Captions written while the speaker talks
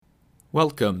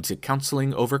Welcome to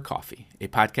Counseling Over Coffee, a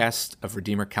podcast of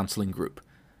Redeemer Counseling Group.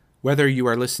 Whether you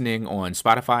are listening on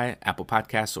Spotify, Apple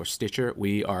Podcasts, or Stitcher,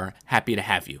 we are happy to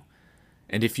have you.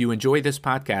 And if you enjoy this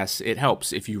podcast, it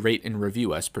helps if you rate and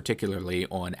review us, particularly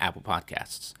on Apple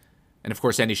Podcasts. And of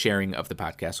course, any sharing of the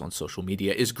podcast on social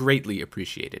media is greatly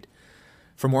appreciated.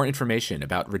 For more information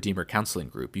about Redeemer Counseling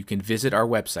Group, you can visit our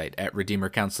website at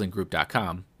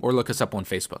redeemercounselinggroup.com or look us up on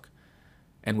Facebook.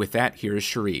 And with that, here is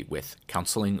Cherie with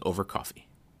Counseling Over Coffee.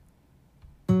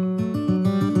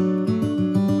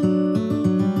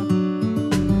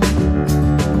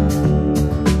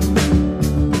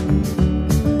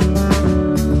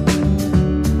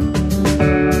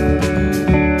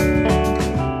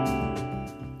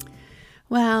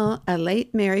 Well, a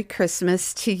late Merry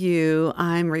Christmas to you.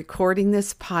 I'm recording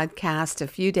this podcast a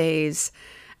few days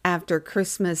after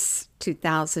Christmas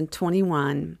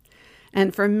 2021.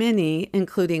 And for many,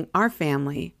 including our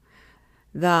family,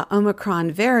 the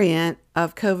Omicron variant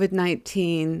of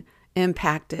COVID-19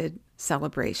 impacted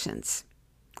celebrations.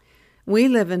 We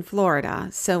live in Florida,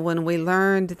 so when we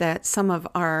learned that some of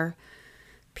our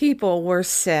people were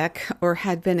sick or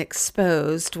had been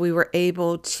exposed, we were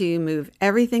able to move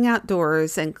everything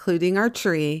outdoors, including our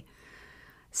tree,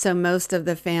 so most of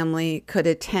the family could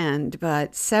attend,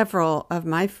 but several of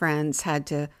my friends had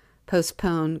to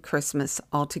postpone Christmas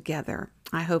altogether.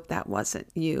 I hope that wasn't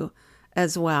you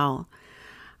as well.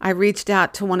 I reached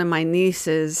out to one of my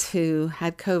nieces who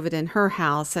had COVID in her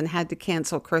house and had to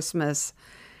cancel Christmas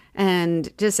and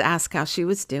just asked how she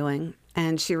was doing.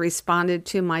 And she responded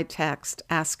to my text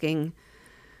asking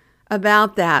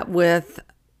about that with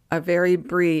a very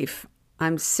brief,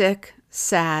 "I'm sick,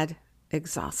 sad,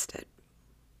 exhausted."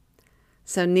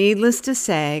 So needless to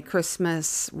say,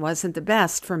 Christmas wasn't the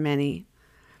best for many,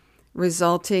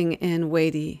 resulting in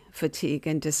weighty fatigue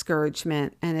and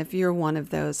discouragement. And if you're one of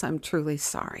those, I'm truly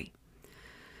sorry.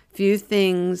 Few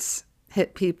things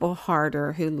hit people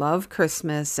harder who love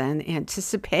Christmas and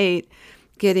anticipate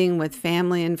getting with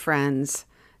family and friends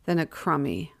than a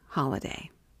crummy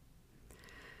holiday.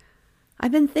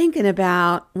 I've been thinking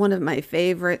about one of my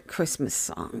favorite Christmas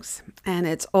songs, and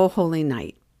it's "O Holy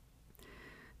Night."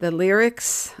 The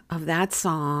lyrics of that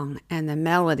song and the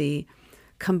melody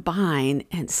combine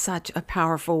in such a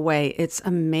powerful way. It's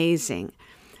amazing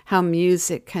how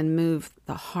music can move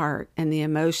the heart and the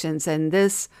emotions, and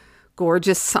this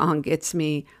gorgeous song gets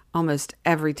me almost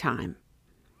every time.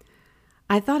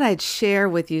 I thought I'd share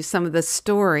with you some of the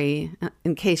story,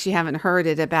 in case you haven't heard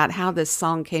it, about how this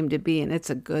song came to be, and it's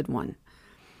a good one.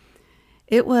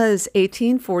 It was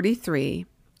 1843,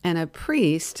 and a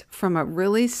priest from a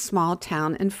really small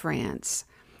town in France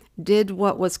did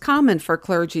what was common for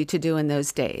clergy to do in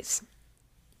those days.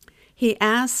 He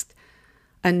asked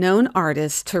a known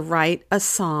artist to write a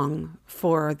song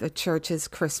for the church's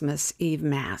Christmas Eve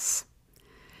Mass.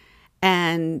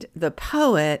 And the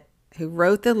poet who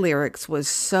wrote the lyrics was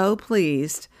so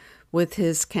pleased with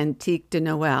his Cantique de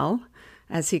Noël,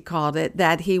 as he called it,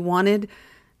 that he wanted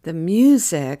the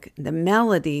music, the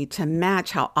melody to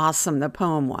match how awesome the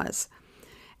poem was.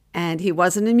 And he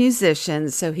wasn't a musician,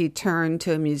 so he turned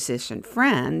to a musician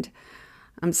friend.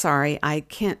 I'm sorry, I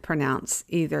can't pronounce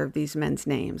either of these men's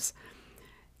names,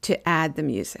 to add the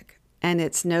music. And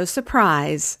it's no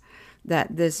surprise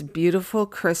that this beautiful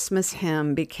Christmas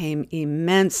hymn became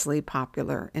immensely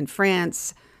popular in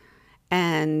France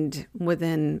and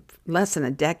within less than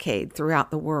a decade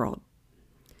throughout the world.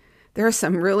 There are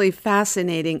some really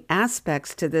fascinating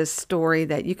aspects to this story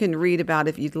that you can read about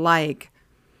if you'd like,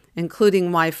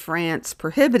 including why France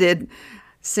prohibited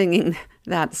singing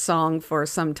that song for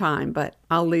some time, but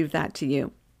I'll leave that to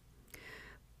you.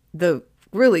 The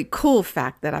really cool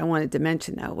fact that I wanted to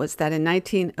mention, though, was that in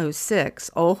 1906,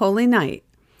 "O Holy Night"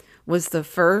 was the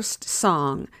first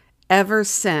song ever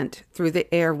sent through the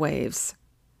airwaves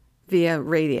via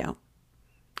radio.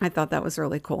 I thought that was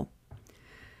really cool.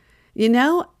 You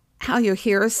know how you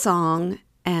hear a song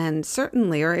and certain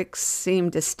lyrics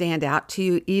seem to stand out to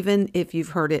you even if you've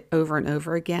heard it over and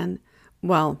over again?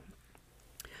 Well,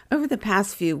 over the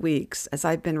past few weeks, as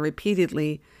I've been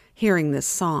repeatedly hearing this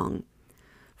song,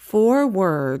 4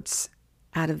 words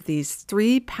out of these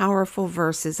 3 powerful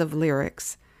verses of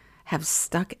lyrics have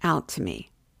stuck out to me.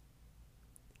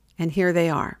 And here they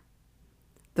are.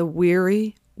 "The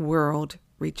weary world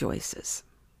rejoices."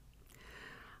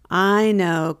 I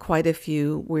know quite a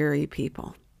few weary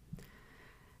people.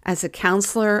 As a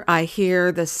counselor, I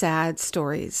hear the sad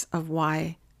stories of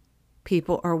why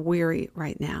people are weary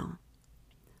right now.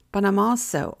 But I'm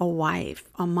also a wife,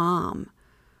 a mom,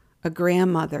 a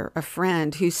grandmother, a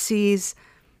friend who sees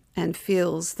and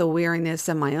feels the weariness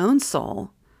in my own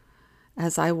soul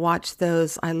as I watch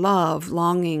those I love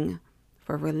longing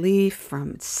for relief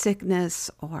from sickness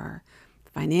or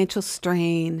financial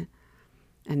strain,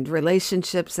 and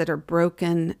relationships that are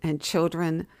broken, and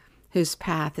children whose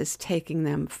path is taking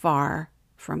them far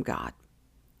from God.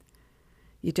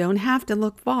 You don't have to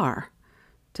look far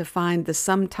to find the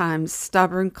sometimes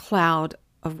stubborn cloud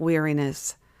of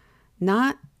weariness,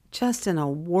 not just in a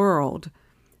world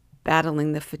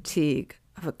battling the fatigue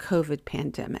of a COVID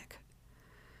pandemic.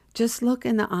 Just look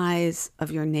in the eyes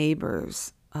of your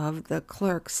neighbors, of the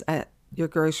clerks at your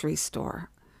grocery store,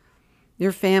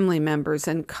 your family members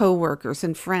and coworkers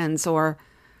and friends, or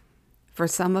for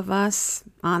some of us,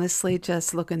 honestly,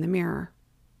 just look in the mirror.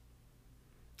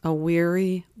 A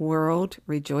weary world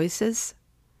rejoices.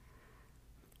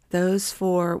 Those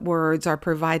 4 words are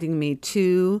providing me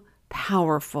 2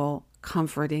 powerful,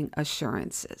 comforting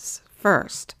assurances.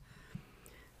 First,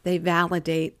 they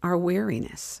validate our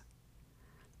weariness.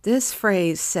 This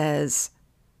phrase says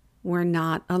we're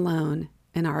not alone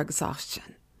in our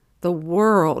exhaustion. The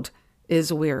world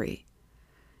is weary,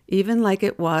 even like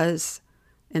it was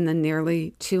in the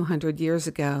nearly 200 years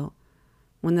ago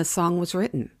when the song was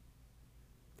written.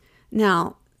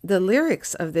 Now, the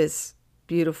lyrics of this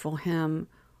beautiful hymn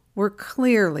were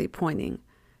clearly pointing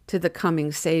to the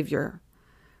coming Savior,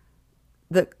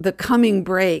 the coming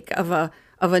break of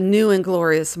a new and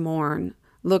glorious morn,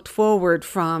 looked forward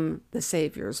from the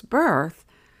Savior's birth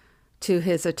to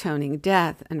his atoning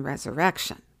death and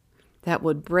resurrection that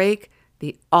would break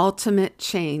the ultimate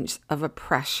chains of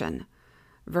oppression,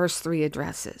 verse 3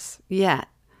 addresses. Yet,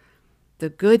 the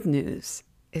good news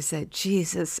is that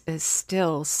Jesus is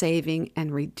still saving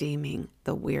and redeeming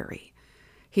the weary.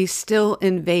 He's still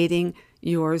invading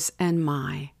yours and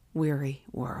my weary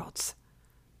worlds.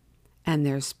 And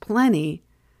there's plenty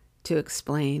to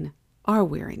explain our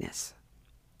weariness.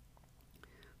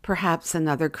 Perhaps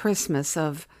another Christmas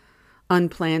of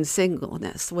unplanned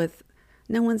singleness with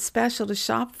no one special to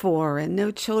shop for and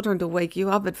no children to wake you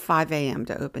up at 5 a.m.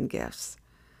 to open gifts.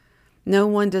 No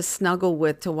one to snuggle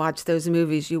with to watch those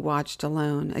movies you watched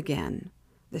alone again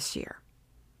this year.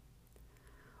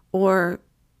 Or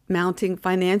mounting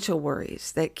financial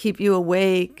worries that keep you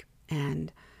awake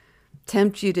and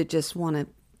tempt you to just want to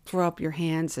throw up your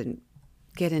hands and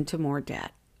get into more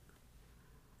debt.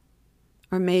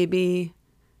 Or maybe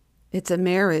it's a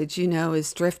marriage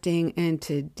is drifting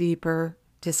into deeper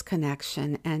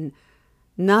disconnection and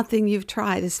nothing you've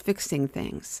tried is fixing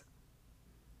things.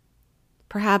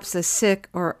 Perhaps a sick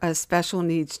or a special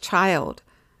needs child,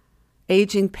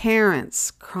 aging parents,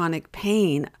 chronic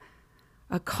pain,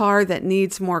 a car that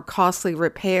needs more costly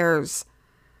repairs,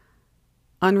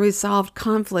 unresolved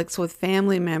conflicts with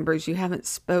family members you haven't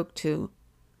spoken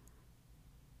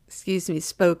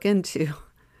to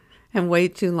in way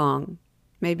too long.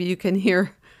 Maybe you can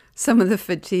hear some of the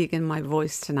fatigue in my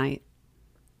voice tonight.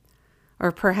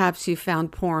 Or perhaps you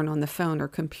found porn on the phone or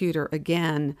computer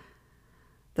again.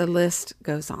 The list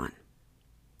goes on.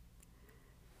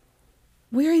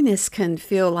 Weariness can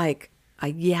feel like a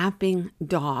yapping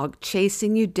dog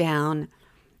chasing you down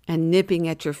and nipping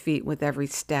at your feet with every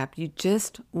step. You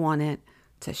just want it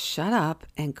to shut up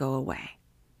and go away.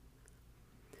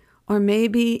 Or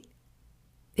maybe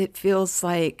it feels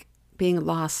like being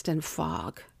lost in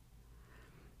fog.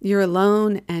 You're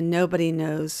alone and nobody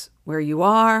knows where you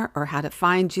are or how to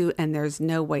find you, and there's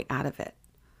no way out of it.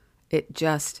 It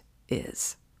just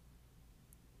is.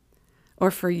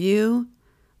 Or for you,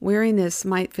 weariness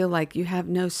might feel like you have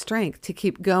no strength to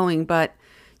keep going, but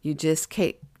you just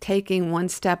keep taking one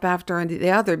step after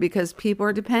the other because people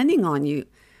are depending on you.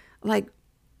 Like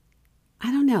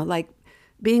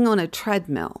being on a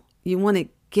treadmill. You want to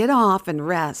get off and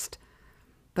rest,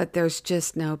 but there's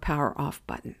just no power off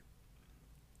button.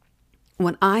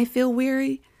 When I feel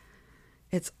weary,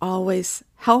 it's always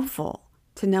helpful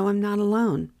to know I'm not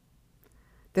alone.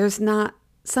 There's not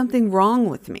something wrong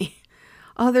with me.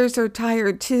 Others are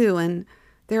tired too, and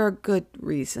there are good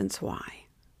reasons why.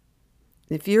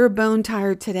 If you're bone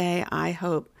tired today, I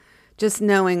hope just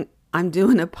knowing I'm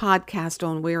doing a podcast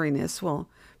on weariness will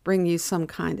bring you some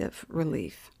kind of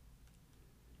relief.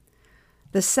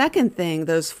 The second thing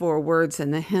those 4 words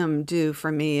in the hymn do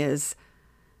for me is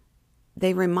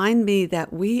they remind me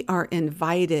that we are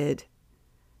invited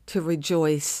to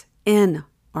rejoice in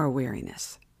our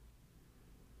weariness.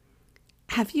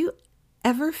 Have you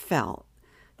ever felt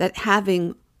that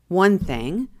having one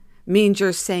thing means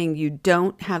you're saying you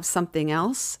don't have something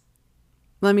else?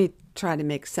 Let me try to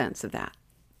make sense of that.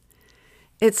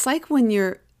 It's like when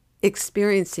you're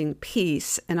experiencing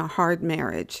peace in a hard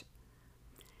marriage,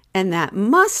 and that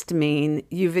must mean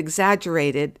you've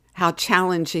exaggerated how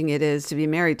challenging it is to be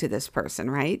married to this person,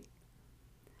 right?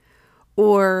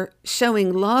 or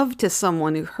showing love to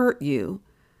someone who hurt you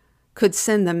could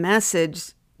send the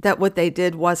message that what they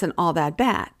did wasn't all that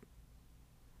bad.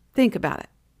 Think about it.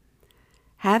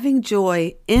 Having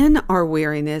joy in our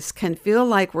weariness can feel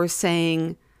like we're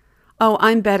saying, oh,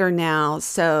 I'm better now,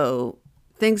 so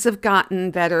things have gotten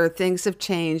better, things have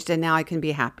changed, and now I can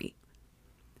be happy.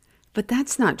 But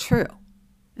that's not true.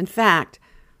 In fact,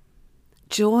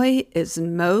 joy is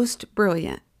most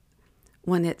brilliant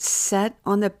when it's set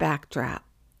on the backdrop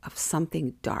of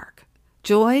something dark.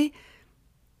 Joy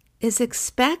is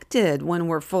expected when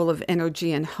we're full of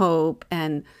energy and hope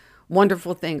and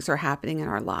wonderful things are happening in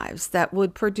our lives that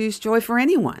would produce joy for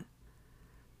anyone.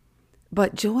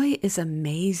 But joy is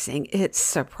amazing. It's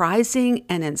surprising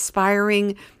and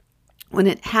inspiring when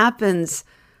it happens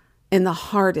in the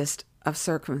hardest of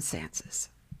circumstances.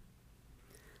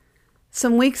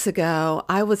 Some weeks ago,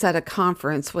 I was at a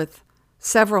conference with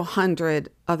several hundred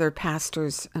other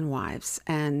pastors and wives,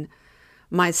 and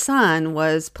my son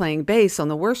was playing bass on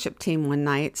the worship team one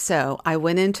night, so I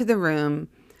went into the room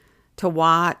to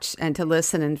watch and to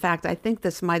listen. In fact, I think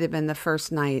this might have been the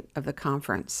first night of the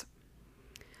conference.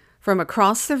 From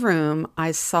across the room,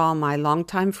 I saw my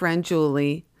longtime friend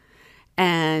Julie,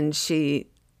 and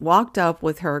she walked up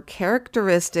with her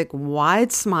characteristic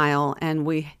wide smile, and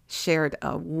we shared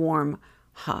a warm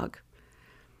hug.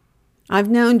 I've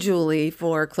known Julie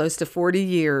for close to 40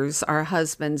 years. Our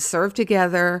husbands served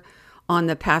together on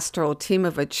the pastoral team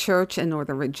of a church in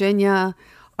Northern Virginia.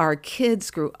 Our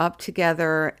kids grew up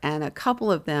together, and a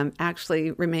couple of them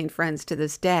actually remain friends to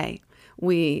this day.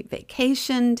 We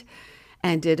vacationed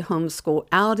and did homeschool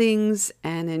outings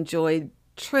and enjoyed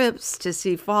trips to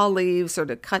see fall leaves or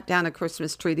to cut down a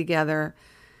Christmas tree together.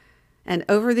 And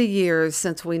over the years,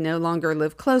 since we no longer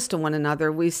live close to one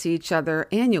another, we see each other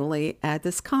annually at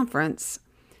this conference.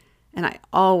 And I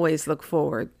always look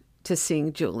forward to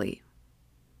seeing Julie.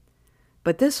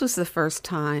 But this was the first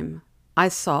time I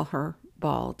saw her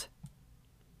bald.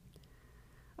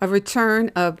 A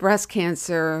return of breast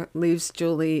cancer leaves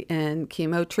Julie in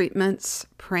chemo treatments,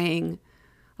 praying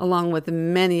along with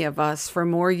many of us for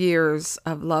more years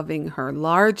of loving her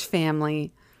large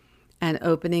family and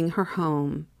opening her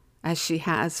home, as she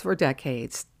has for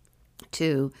decades,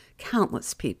 to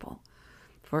countless people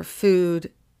for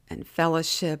food and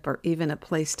fellowship or even a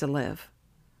place to live.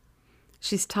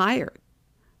 She's tired.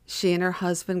 She and her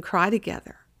husband cry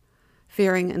together,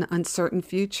 fearing an uncertain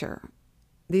future.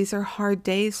 These are hard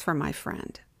days for my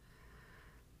friend.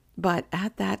 But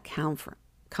at that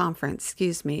conference,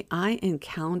 I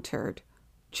encountered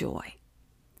joy.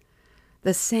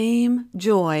 The same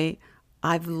joy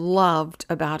I've loved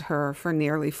about her for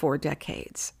nearly 4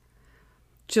 decades.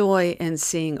 Joy in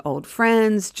seeing old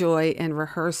friends, joy in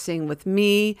rehearsing with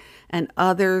me and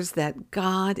others that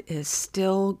God is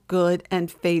still good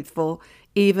and faithful,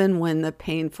 even when the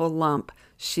painful lump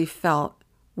she felt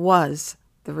was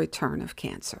the return of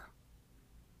cancer.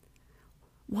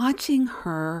 Watching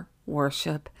her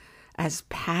worship as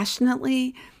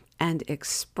passionately and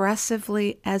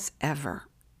expressively as ever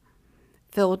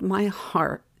filled my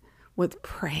heart with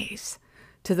praise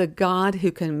to the God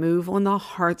who can move on the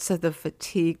hearts of the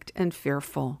fatigued and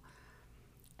fearful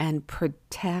and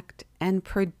protect and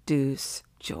produce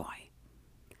joy.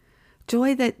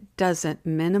 Joy that doesn't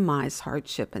minimize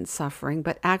hardship and suffering,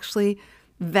 but actually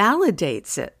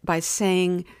validates it by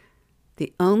saying,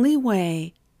 the only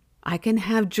way I can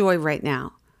have joy right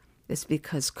now is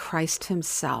because Christ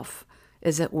himself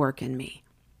is at work in me.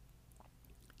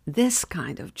 This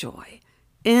kind of joy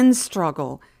in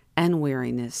struggle and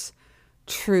weariness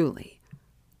truly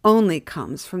only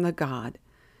comes from the God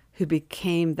who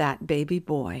became that baby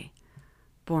boy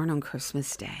born on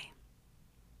Christmas Day.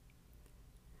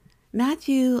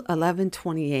 Matthew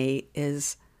 11:28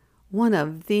 is one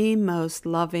of the most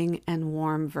loving and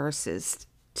warm verses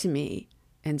to me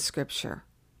in Scripture,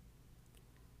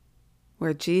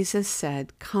 where Jesus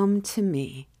said, "Come to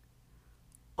me,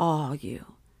 all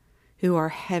you who are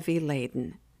heavy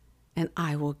laden, and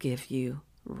I will give you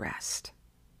rest."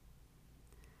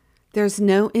 There's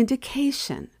no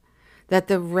indication that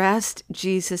the rest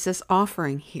Jesus is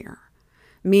offering here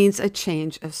means a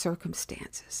change of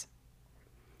circumstances.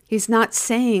 He's not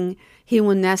saying he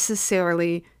will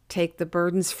necessarily take the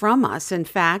burdens from us. In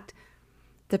fact,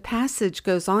 the passage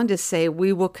goes on to say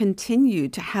we will continue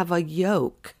to have a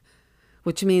yoke,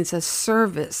 which means a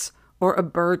service or a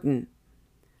burden.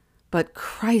 But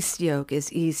Christ's yoke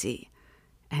is easy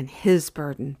and his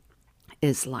burden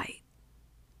is light.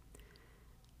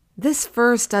 This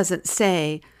verse doesn't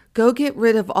say, go get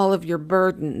rid of all of your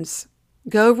burdens,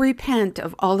 go repent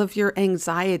of all of your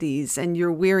anxieties and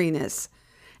your weariness,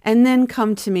 and then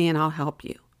come to me and I'll help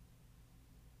you.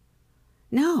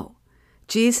 No,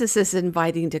 Jesus is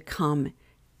inviting to come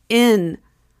in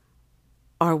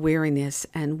our weariness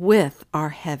and with our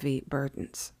heavy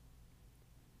burdens.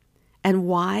 And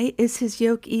why is his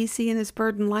yoke easy and his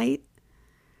burden light?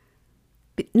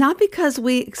 Not because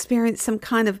we experience some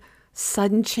kind of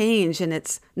sudden change and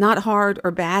it's not hard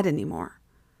or bad anymore.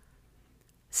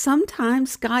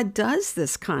 Sometimes God does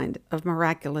this kind of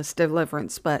miraculous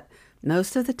deliverance, but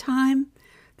most of the time,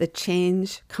 the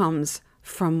change comes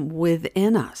from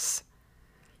within us.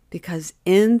 Because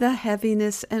in the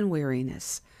heaviness and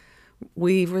weariness,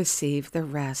 we receive the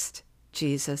rest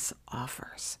Jesus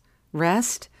offers.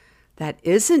 Rest that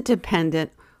isn't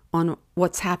dependent on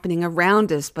what's happening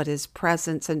around us, but his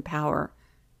presence and power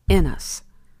in us.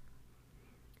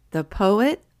 The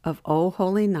poet of O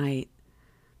Holy Night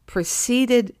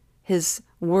preceded his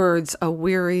words, "A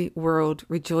weary world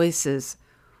rejoices,"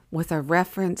 with a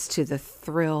reference to the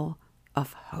thrill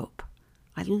of hope.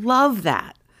 I love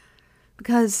that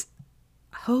because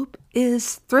hope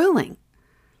is thrilling,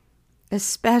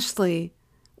 especially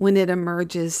when it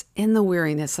emerges in the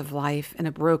weariness of life in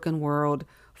a broken world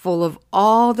full of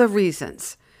all the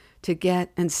reasons to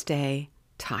get and stay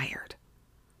tired.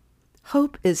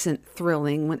 Hope isn't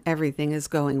thrilling when everything is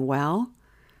going well,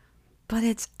 but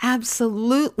it's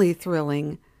absolutely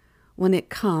thrilling when it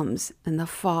comes in the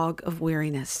fog of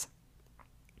weariness.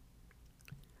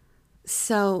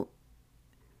 So,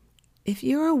 if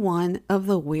you're one of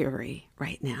the weary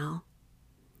right now,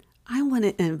 I want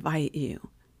to invite you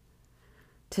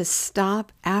to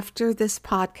stop after this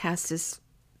podcast is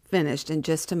finished in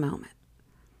just a moment.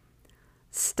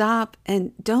 Stop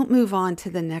and don't move on to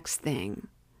the next thing,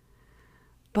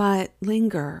 but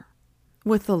linger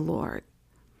with the Lord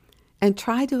and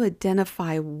try to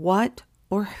identify what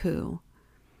or who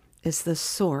is the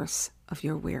source of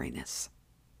your weariness.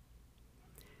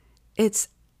 It's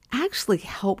actually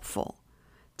helpful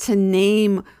to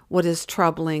name what is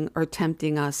troubling or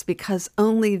tempting us, because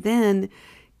only then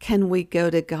can we go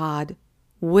to God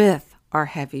with our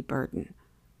heavy burden,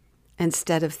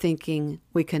 instead of thinking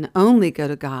we can only go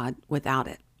to God without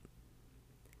it.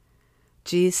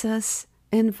 Jesus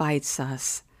invites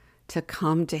us to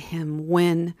come to him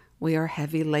when we are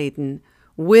heavy laden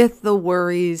with the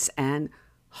worries and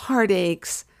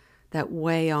heartaches that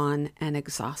weigh on and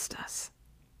exhaust us.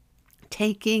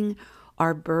 Taking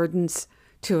our burdens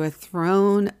to a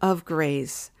throne of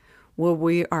grace where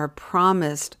we are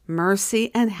promised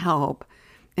mercy and help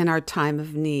in our time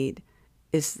of need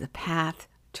is the path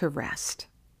to rest.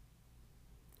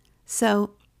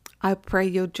 So I pray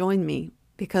you'll join me,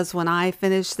 because when I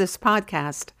finish this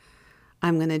podcast,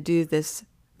 I'm going to do this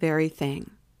very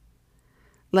thing.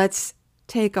 Let's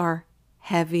take our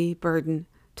heavy burden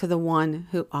to the one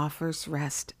who offers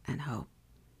rest and hope.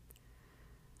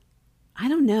 I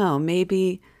don't know,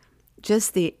 maybe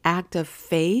just the act of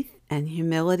faith and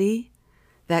humility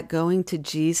that going to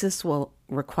Jesus will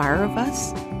require of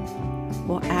us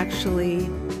will actually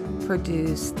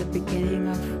produce the beginning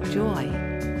of joy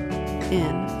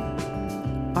in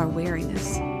our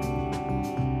weariness.